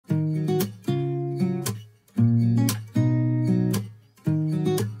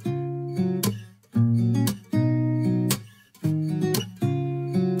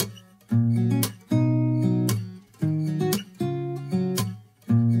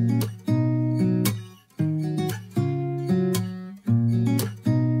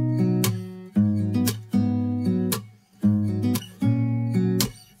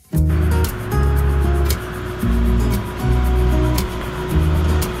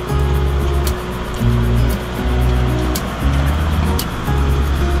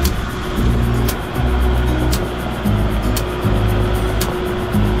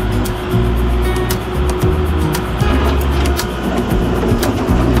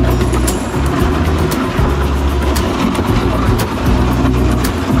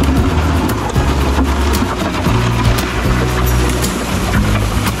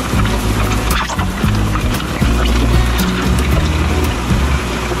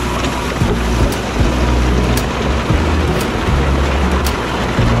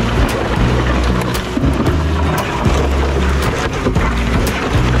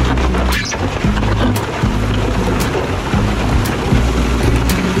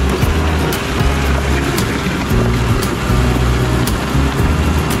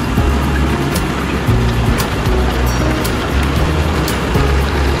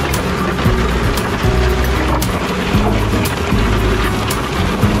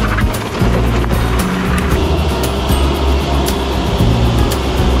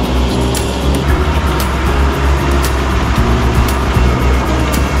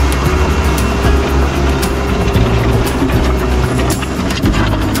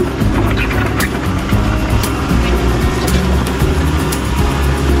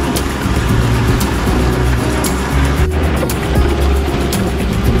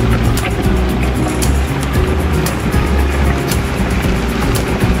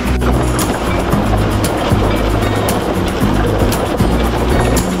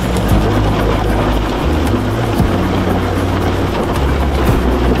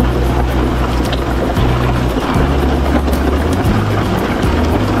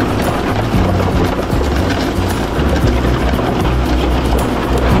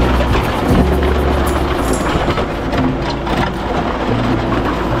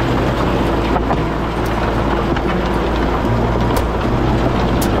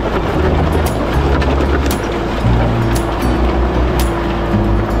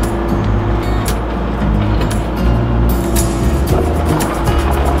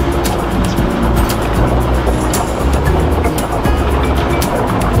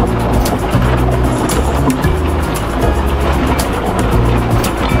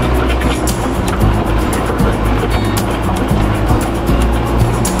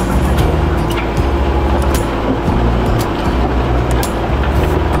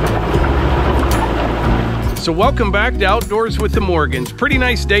So welcome back to Outdoors with the Morgans. Pretty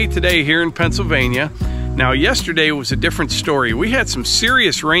nice day today here in Pennsylvania. Now yesterday was a different story. We had some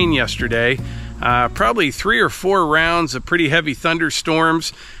serious rain yesterday. Probably 3 or 4 rounds of pretty heavy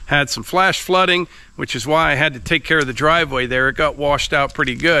thunderstorms. Had some flash flooding, which is why I had to take care of the driveway there. It got washed out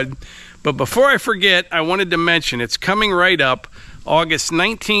pretty good. But before I forget, I wanted to mention it's coming right up August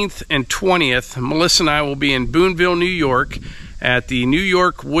 19th and 20th. Melissa and I will be in Boonville, New York at the New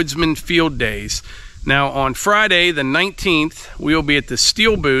York Woodsman Field Days. Now on Friday the 19th, we will be at the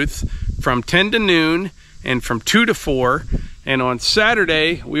Steel booth from 10 to noon and from 2 to 4. And on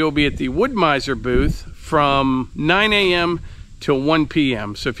Saturday, we will be at the Woodmizer booth from 9 a.m. till 1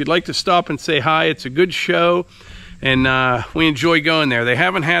 p.m. So if you'd like to stop and say hi, it's a good show. And we enjoy going there. They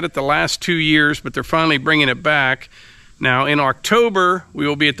haven't had it the last 2 years, but they're finally bringing it back. Now in October, we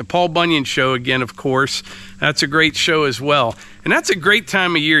will be at the Paul Bunyan show again, of course. That's a great show as well. And that's a great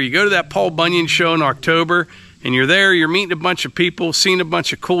time of year. You go to that Paul Bunyan show in October, and you're there, you're meeting a bunch of people, seeing a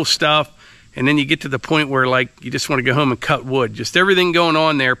bunch of cool stuff, and then you get to the point where like you just want to go home and cut wood. Just everything going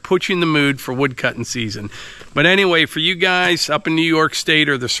on there puts you in the mood for wood cutting season. But anyway, for you guys up in New York State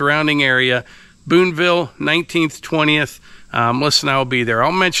or the surrounding area, Boonville, 19th, 20th, Melissa and I will be there.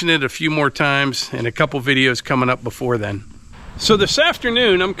 I'll mention it a few more times and a couple videos coming up before then. So this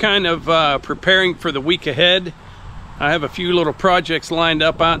afternoon, I'm kind of preparing for the week ahead. I have a few little projects lined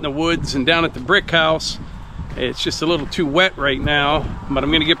up out in the woods and down at the brick house. It's just a little too wet right now, but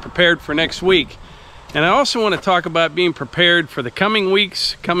I'm going to get prepared for next week. And I also want to talk about being prepared for the coming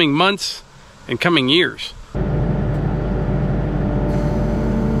weeks, coming months, and coming years.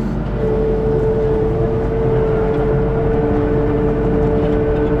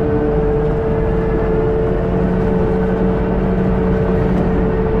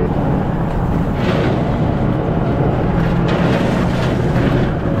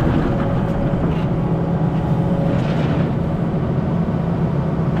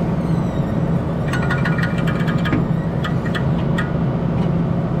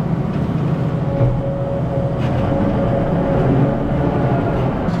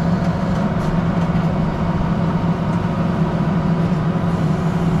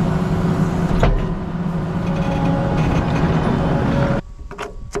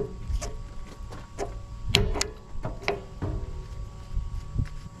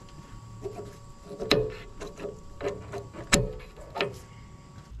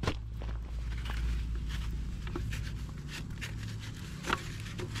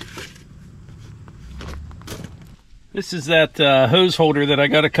 This is that hose holder that I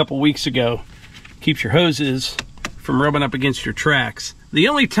got a couple weeks ago. Keeps your hoses from rubbing up against your tracks. The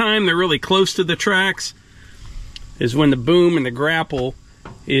only time they're really close to the tracks is when the boom and the grapple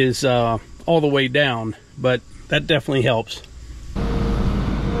is all the way down, but that definitely helps.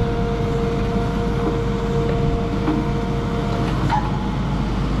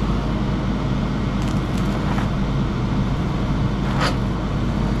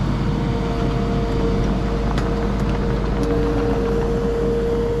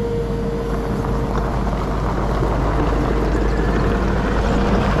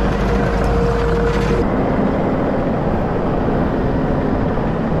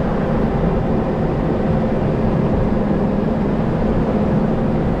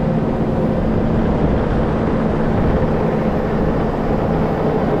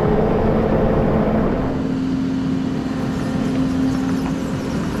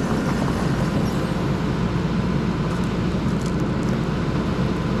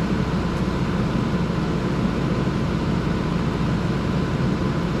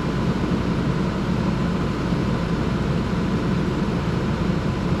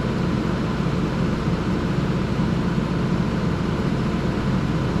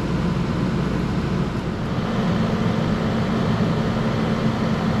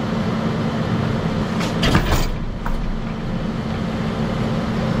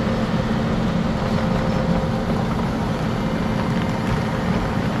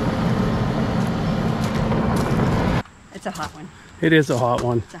 It's a hot one. It is a hot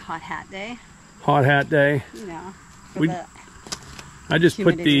one. It's a hot hat day. Hot hat day. You know, I just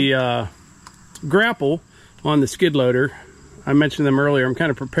humidity. Put the grapple on the skid loader. I mentioned them earlier. I'm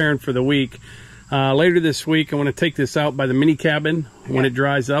kind of preparing for the week. Later this week, I want to take this out by the mini cabin when it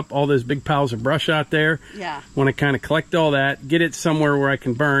dries up. All those big piles of brush out there. Yeah. Want to kind of collect all that, get it somewhere where I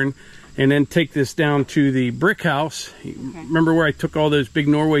can burn, and then take this down to the brick house. Okay. Remember where I took all those big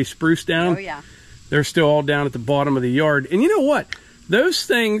Norway spruce down? Oh, yeah. They're still all down at the bottom of the yard. And you know what? Those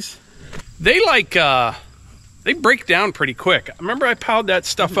things, they break down pretty quick. I remember I piled that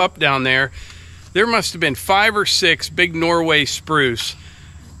stuff up down there. There must have been 5 or 6 big Norway spruce.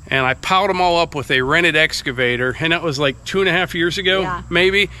 and I piled them all up with a rented excavator, and that was like 2.5 years ago,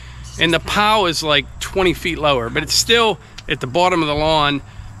 maybe. And the pile is like 20 feet lower, but it's still at the bottom of the lawn.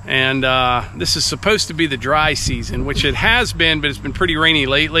 And this is supposed to be the dry season, which it has been, but it's been pretty rainy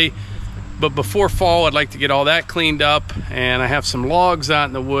lately. But before fall, I'd like to get all that cleaned up, and I have some logs out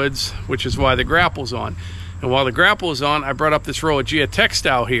in the woods, which is why the grapple's on. And while the grapple is on, I brought up this roll of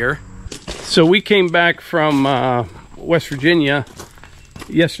geotextile here. So we came back from West Virginia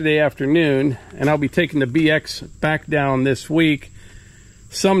yesterday afternoon, and I'll be taking the BX back down this week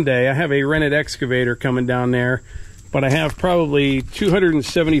someday. I have a rented excavator coming down there, but I have probably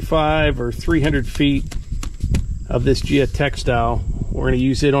 275 or 300 feet of this geotextile. We're going to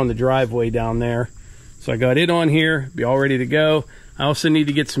use it on the driveway down there. So I got it on here, be all ready to go. I also need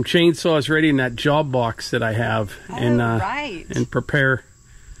to get some chainsaws ready in that job box that I have, and prepare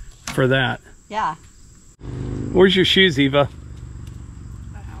for that. Yeah. Where's your shoes, Eva?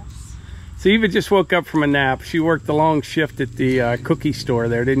 My house. So Eva just woke up from a nap. She worked the long shift at the cookie store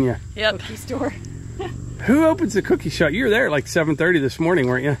there, didn't you? Yep. Cookie store. Who opens the cookie shop? You were there at like 7:30 this morning,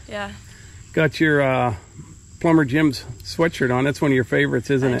 weren't you? Yeah. Got your Plumber Jim's sweatshirt on. That's one of your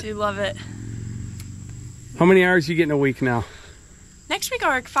favorites, isn't it? I do love it. How many hours you get in a week now? Next week I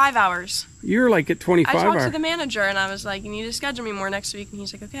work 5 hours. You're like at 25 hours. I talked to the manager and I was like, you need to schedule me more next week. And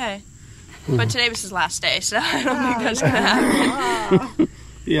he's like, okay. But today was his last day, so I don't think that's going to happen.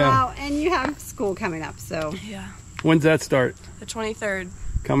 Yeah. Wow, and you have school coming up, so. Yeah. When's that start? The 23rd.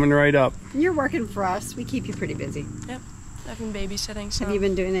 Coming right up. You're working for us. We keep you pretty busy. Yep. I've been babysitting, so. Have you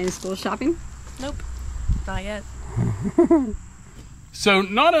been doing any school shopping? Nope. Not yet. So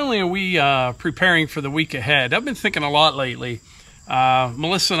not only are we preparing for the week ahead, I've been thinking a lot lately.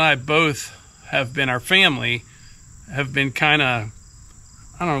 Melissa and I both have been, our family have been kind of,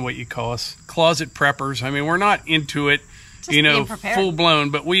 I don't know what you call us, closet preppers. I mean, we're not into it, Just you know, being full blown,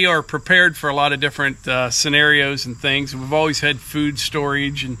 but we are prepared for a lot of different scenarios and things. We've always had food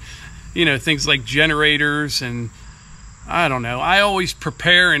storage and, you know, things like generators, and I don't know. I always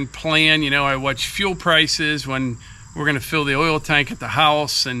prepare and plan. You know, I watch fuel prices when we're going to fill the oil tank at the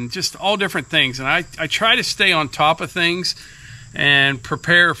house, and just all different things. And I try to stay on top of things and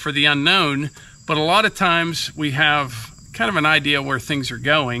prepare for the unknown. But a lot of times we have kind of an idea where things are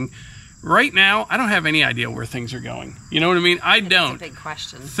going. Right now, I don't have any idea where things are going. You know what I mean? I don't. That's a big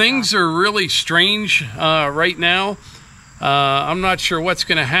question. Things are really strange right now. I'm not sure what's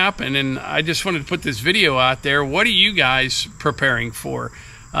going to happen, and I just wanted to put this video out there. What are you guys preparing for?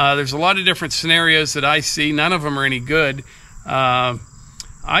 There's a lot of different scenarios that I see. None of them are any good.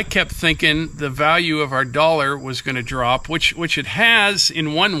 I kept thinking the value of our dollar was going to drop, which it has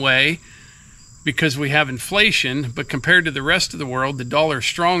in one way because we have inflation, but compared to the rest of the world, the dollar's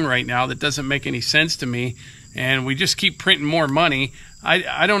strong right now. That doesn't make any sense to me, and we just keep printing more money.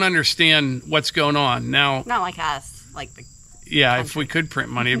 I don't understand what's going on now. Not like us, like the yeah, country. if we could print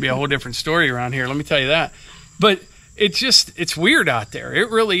money, it'd be a whole different story around here. Let me tell you that. But it's weird out there. It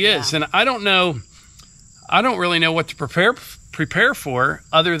really is. Yeah. And I don't really know what to prepare for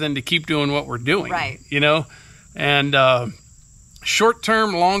other than to keep doing what we're doing. Right. You know? And short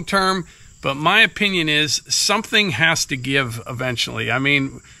term, long term, but my opinion is something has to give eventually. I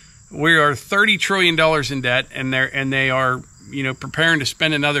mean, we are $30 trillion in debt, and they are, you know, preparing to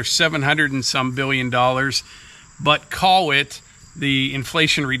spend another $700 and some billion, but call it the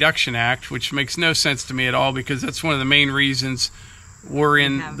Inflation Reduction Act, which makes no sense to me at all, because that's one of the main reasons we're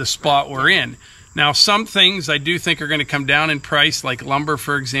in the spot we're in. Now, some things I do think are going to come down in price, like lumber,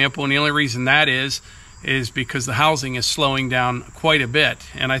 for example, and the only reason that is because the housing is slowing down quite a bit.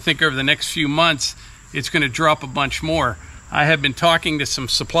 And I think over the next few months, it's going to drop a bunch more. I have been talking to some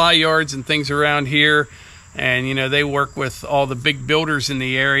supply yards and things around here, and, you know, they work with all the big builders in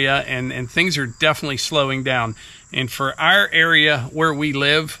the area, and things are definitely slowing down. And for our area where we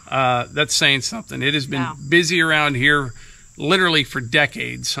live, that's saying something. It has been busy around here literally for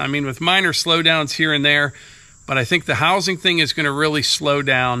decades. I mean, with minor slowdowns here and there, but I think the housing thing is going to really slow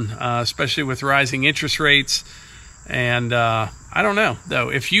down, especially with rising interest rates. And I don't know, though.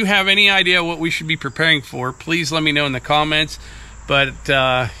 If you have any idea what we should be preparing for, please let me know in the comments. But,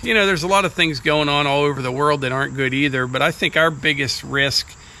 you know, there's a lot of things going on all over the world that aren't good either. But I think our biggest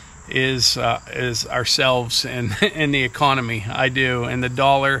risk is ourselves and the economy. I do, and the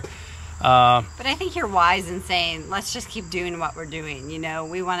dollar. But I think you're wise in saying, let's just keep doing what we're doing. You know,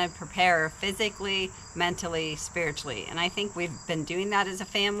 we want to prepare physically, mentally, spiritually. And I think we've been doing that as a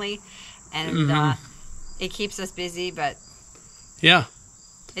family. And it keeps us busy, but yeah,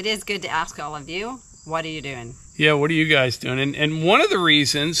 it is good to ask all of you, what are you doing? Yeah, what are you guys doing? And one of the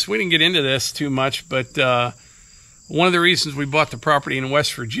reasons, we didn't get into this too much, but one of the reasons we bought the property in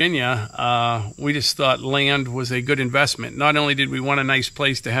West Virginia, we just thought land was a good investment. Not only did we want a nice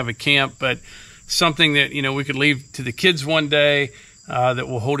place to have a camp, but something that, you know, we could leave to the kids one day, that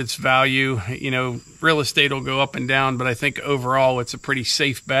will hold its value. You know, real estate will go up and down, but I think overall it's a pretty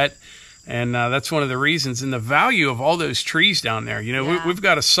safe bet. And that's one of the reasons. And the value of all those trees down there. You know, we've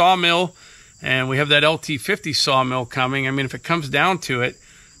got a sawmill, and we have that LT50 sawmill coming. I mean, if it comes down to it,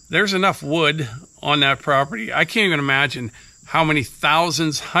 there's enough wood on that property. I can't even imagine how many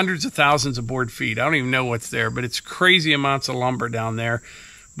thousands, hundreds of thousands of board feet. I don't even know what's there, but it's crazy amounts of lumber down there.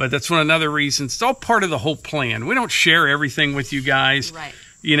 But that's one of another reasons. It's all part of the whole plan. We don't share everything with you guys. Right.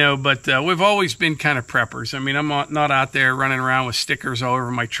 You know, but we've always been kind of preppers. I mean, I'm not out there running around with stickers all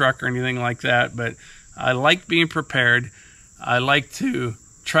over my truck or anything like that, but I like being prepared. I like to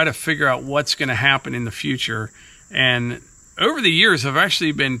try to figure out what's going to happen in the future. And over the years, I've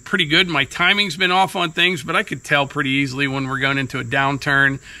actually been pretty good. My timing's been off on things, but I could tell pretty easily when we're going into a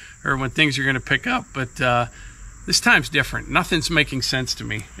downturn or when things are going to pick up. But this time's different. Nothing's making sense to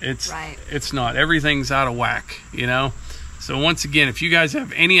me. It's not. Everything's out of whack, you know? So once again, if you guys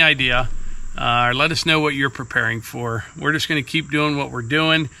have any idea, let us know what you're preparing for. We're just going to keep doing what we're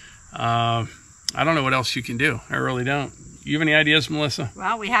doing. I don't know what else you can do. I really don't. You have any ideas, Melissa?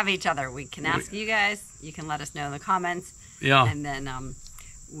 Well, we have each other. We can ask you guys. You can let us know in the comments. Yeah. And then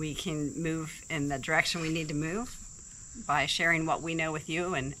we can move in the direction we need to move by sharing what we know with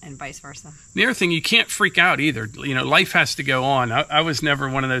you, and vice versa. The other thing, you can't freak out either. You know, life has to go on. I was never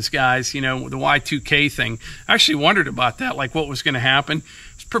one of those guys, you know, the Y2K thing. I actually wondered about that, like what was going to happen.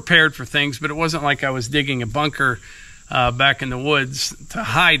 I was prepared for things, but it wasn't like I was digging a bunker back in the woods to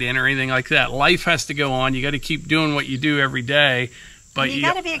hide in or anything like that. Life has to go on. You got to keep doing what you do every day. But you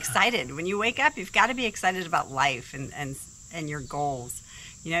got to be excited. When you wake up, you've got to be excited about life and your goals.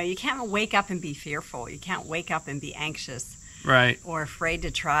 You know, you can't wake up and be fearful. You can't wake up and be anxious. Right. Or afraid to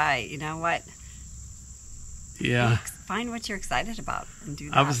try. You know what? Yeah. Find what you're excited about and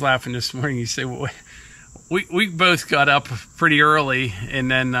do that. I was laughing this morning. You say, well, we both got up pretty early, and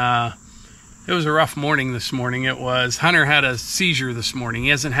then it was a rough morning this morning. It was. Hunter had a seizure this morning. He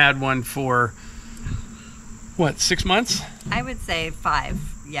hasn't had one for, what, 6 months? I would say 5.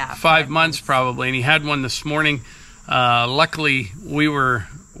 Yeah. 5 months probably, and he had one this morning. Luckily, we were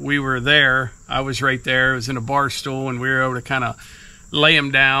there. I was right there. It was in a bar stool, and we were able to kind of lay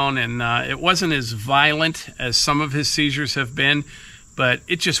him down. And it wasn't as violent as some of his seizures have been, but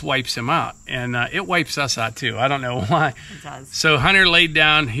it just wipes him out. And it wipes us out, too. I don't know why. It does. So Hunter laid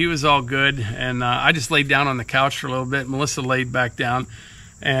down. He was all good. And I just laid down on the couch for a little bit. Melissa laid back down.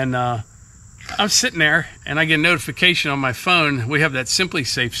 And I'm sitting there, and I get a notification on my phone. We have that Simply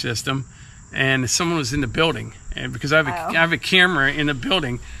Safe system, and someone was in the building. And because I have a camera in the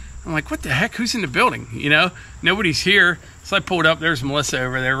building, I'm like, what the heck? Who's in the building? You know, nobody's here. So I pulled up. There's Melissa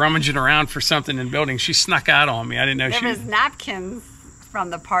over there rummaging around for something in the building. She snuck out on me. I didn't know there was napkins from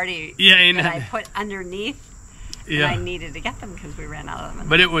the party that I put underneath. Yeah. And I needed to get them because we ran out of them.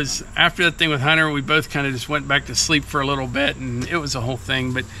 But it was after that thing with Hunter, we both kind of just went back to sleep for a little bit, and it was a whole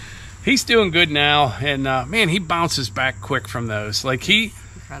thing. But he's doing good now, and man, he bounces back quick from those. Like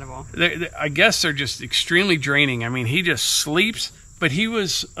incredible. I guess they're just extremely draining. I mean, he just sleeps, but he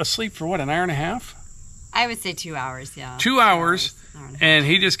was asleep for what, an hour and a half? I would say 2 hours, yeah. 2 hours, and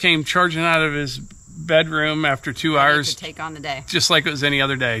he just came charging out of his bedroom after 2 hours. He could take on the day. Just like it was any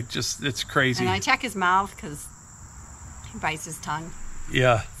other day. Just, it's crazy. And I check his mouth because he bites his tongue.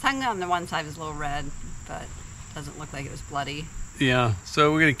 Yeah. His tongue on the one side is a little red, but doesn't look like it was bloody. Yeah,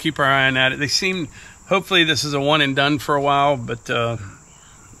 so we're going to keep our eye on that. They seem, hopefully this is a one and done for a while, but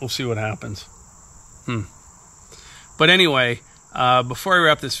we'll see what happens. But anyway, before I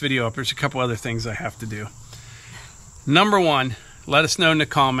wrap this video up, there's a couple other things I have to do. Number one, let us know in the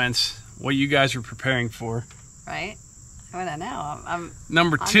comments what you guys are preparing for. Right? I want to know.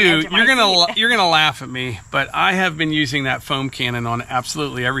 Number two, you're gonna laugh at me, but I have been using that foam cannon on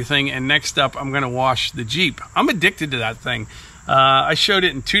absolutely everything. And next up, I'm gonna wash the Jeep. I'm addicted to that thing. I showed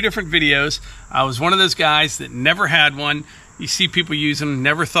it in 2 different videos. I was one of those guys that never had one. You see people use them,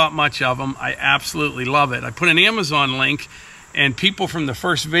 never thought much of them. I absolutely love it. I put an Amazon link, and people from the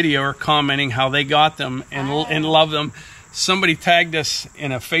first video are commenting how they got them and love them. Somebody tagged us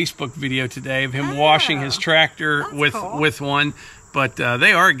in a Facebook video today of him washing his tractor with one, but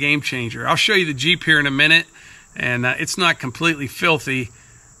they are a game changer. I'll show you the Jeep here in a minute, and it's not completely filthy,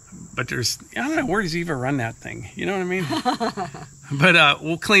 but there's, I don't know, where does Eva run that thing? You know what I mean? But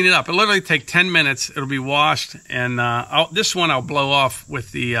we'll clean it up. It'll literally take 10 minutes. It'll be washed, and this one I'll blow off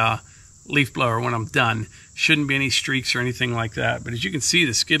with the leaf blower when I'm done. Shouldn't be any streaks or anything like that. But as you can see,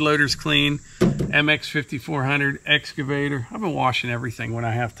 the skid loader's clean. MX 5400 excavator. I've been washing everything when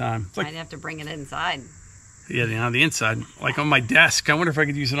I have time. It's like, I'd have to bring it inside. yeah, on the inside, like on my desk. I wonder if I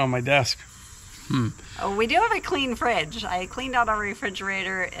could use it on my desk. Oh, we do have a clean fridge. I cleaned out our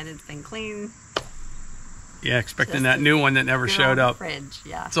refrigerator, and it's been clean. Yeah, expecting that new one that never showed up. Fridge,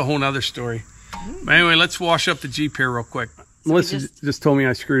 yeah. It's a whole nother story. But anyway, let's wash up the Jeep here real quick. Melissa just told me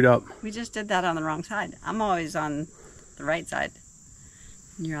I screwed up. We just did that on the wrong side. I'm always on the right side.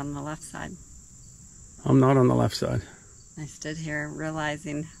 You're on the left side. I'm not on the left side. I stood here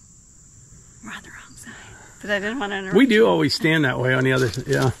realizing we're on the wrong side. But I didn't want to interrupt. We do always stand that way on the other side,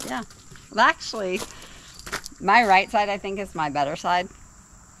 yeah. Yeah. Well, actually, my right side, I think, is my better side.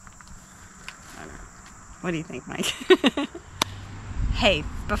 I don't know. What do you think, Mike? Hey,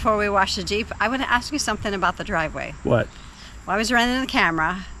 before we wash the Jeep, I want to ask you something about the driveway. What? Well, I was running the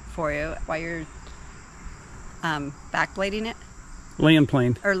camera for you while you're backblading it. Land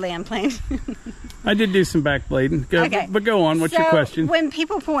plane. Or land plane. I did do some backblading. Okay. But go on. What's your question? When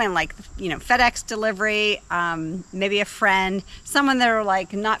people pull in, like, FedEx delivery, maybe a friend, someone they're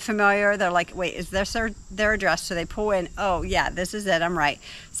like not familiar, they're like, wait, is this their address? So they pull in, oh yeah, this is it, I'm right.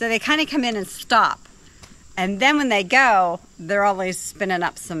 So they kind of come in and stop. And then when they go, they're always spinning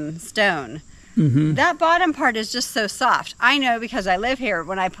up some stone. Mm-hmm. That bottom part is just so soft. I know because I live here,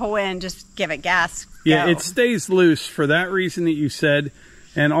 when I pull in, just give it gas. Yeah, it stays loose for that reason that you said.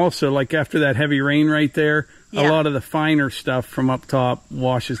 And also, like after that heavy rain right there, a lot of the finer stuff from up top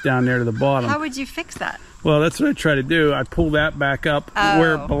washes down there to the bottom. How would you fix that? Well, that's what I try to do. I pull that back up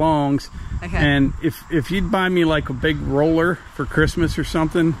where it belongs. Okay. And if you'd buy me like a big roller for Christmas or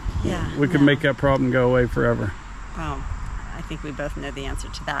something, we could make that problem go away forever. Well, I think we both know the answer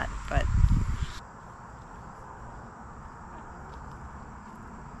to that, but...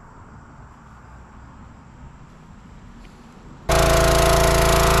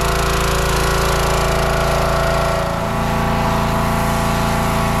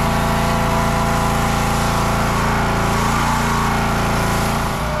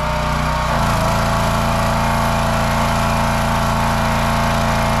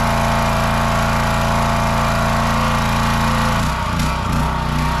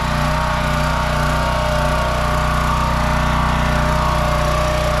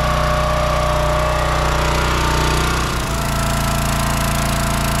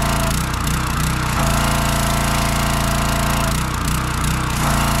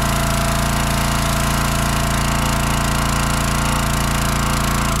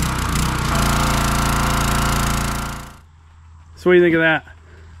 So what do you think of that?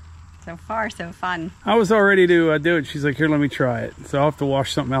 So far, so fun. I was all ready to do it. She's like, here, let me try it. So I'll have to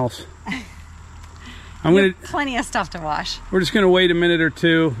wash something else. Plenty of stuff to wash. We're just going to wait a minute or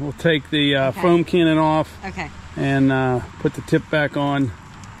two. We'll take the foam cannon off. Okay. And put the tip back on.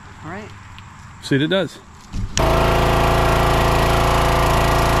 All right. See what it does.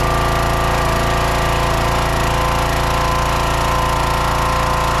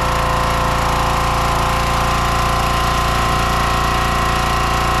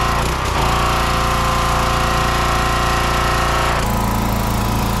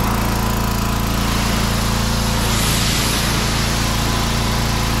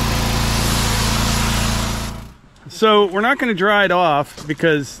 So we're not going to dry it off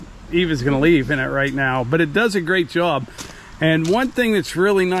because Eva's going to leave in it right now, but it does a great job. And one thing that's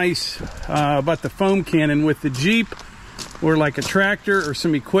really nice about the foam cannon with the Jeep or like a tractor or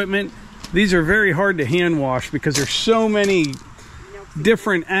some equipment, these are very hard to hand wash because there's so many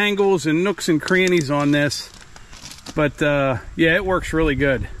different angles and nooks and crannies on this. But yeah, it works really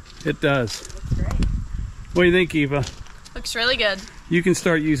good. It does. Looks great. What do you think, Eva? Looks really good. You can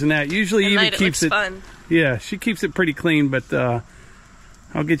start using that. Usually Eva keeps it fun. Yeah, she keeps it pretty clean, but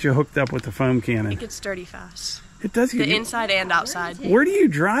I'll get you hooked up with the foam cannon. It gets dirty fast. It does. The inside and outside. Where are you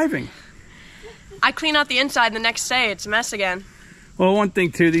driving? I clean out the inside the next day. It's a mess again. Well, one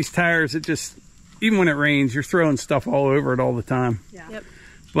thing too, these tires, it just, even when it rains, you're throwing stuff all over it all the time. Yeah. Yep.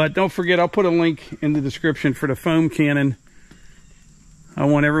 But don't forget, I'll put a link in the description for the foam cannon. I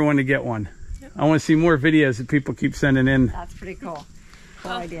want everyone to get one. Yep. I want to see more videos that people keep sending in. That's pretty cool.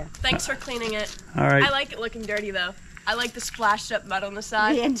 Cool idea. Thanks for cleaning it. All right. I like it looking dirty though. I like the splashed up mud on the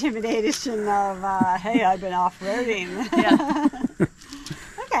side. The intimidation of, hey, I've been off-roading. Yeah.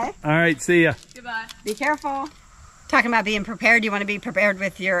 Okay. All right, see ya. Goodbye. Be careful. Talking about being prepared, you want to be prepared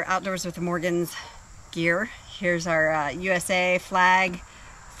with your Outdoors with the Morgans gear. Here's our USA flag,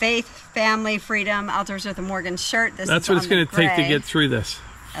 faith, family, freedom, Outdoors with the Morgans shirt. That's what it's going to take to get through this.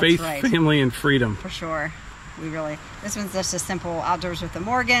 Faith, family, and freedom. For sure. This one's just a simple Outdoors with the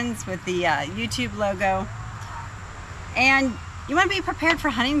Morgans with the YouTube logo. And you want to be prepared for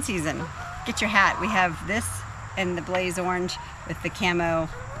hunting season. get your hat. We have this in the blaze orange with the camo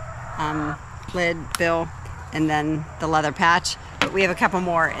lid, bill, and then the leather patch. But we have a couple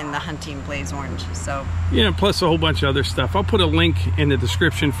more in the hunting blaze orange. So yeah, plus a whole bunch of other stuff. I'll put a link in the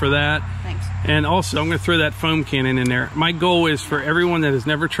description for that. Thanks. And also, I'm going to throw that foam cannon in there. My goal is for everyone that has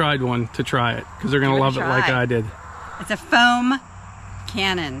never tried one to try it, because they're going to love it like I did. It's a foam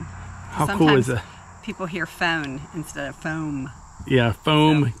cannon. How cool is that? People hear phone instead of foam. Yeah,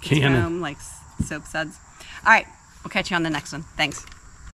 foam cannon. Foam, like soap suds. All right, we'll catch you on the next one. Thanks.